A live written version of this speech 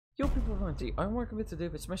Yo people of MT, I'm working with today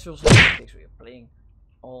with Smash Bros. We are playing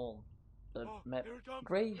on the map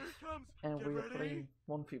Grave, and we are playing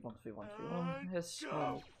 1v1v1v1 as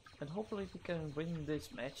well, and hopefully we can win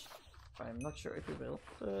this match. I'm not sure if we will,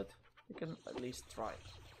 but we can at least try.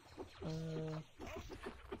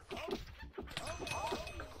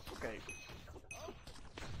 Okay.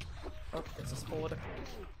 Oh, it's a spoiler.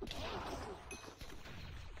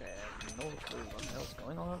 Okay, I have no clue what the hell's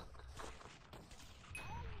going on.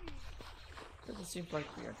 It seems like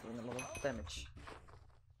we are doing a lot of damage.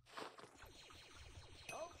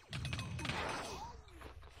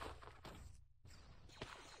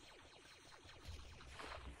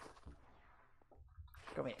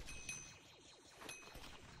 Come here.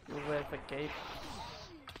 You have a cape.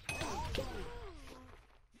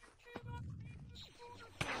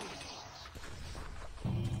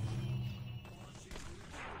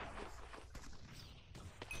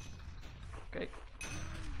 Okay.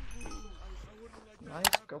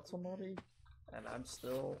 Nice, got somebody, and I'm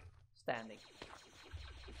still standing.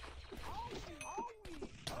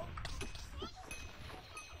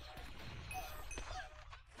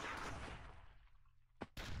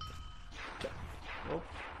 Oh.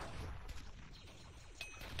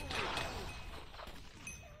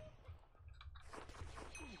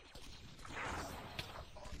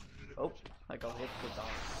 Oh, I got hit with the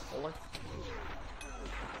bullet.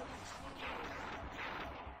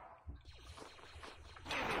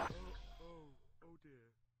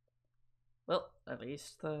 Well, at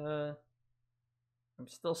least I'm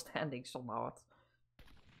still standing somehow.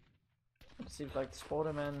 It seems like the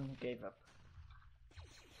Spider-Man gave up.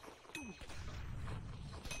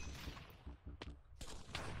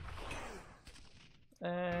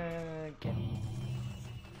 Again.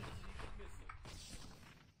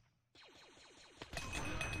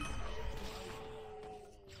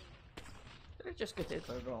 Did I just get hit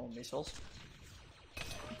by wrong missiles?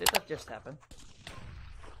 Did that just happen?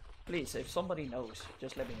 Please, if somebody knows,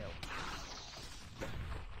 just let me know.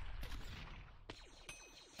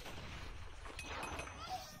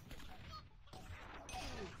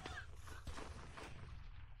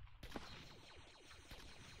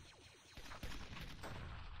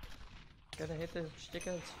 Can I hit the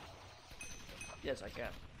stickers? Yes, I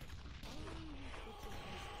can.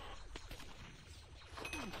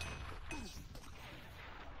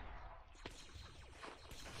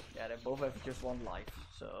 Yeah, they both have just one life,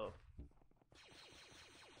 so...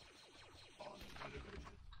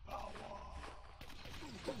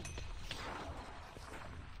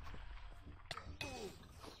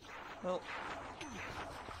 Well...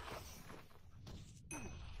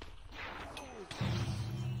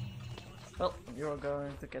 Well, you're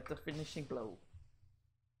going to get the finishing blow.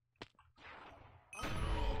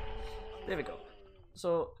 There we go.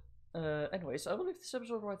 So, anyways, I will leave this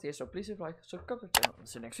episode right here, so please leave a like, subscribe to the channel, and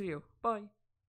see you next video. Bye!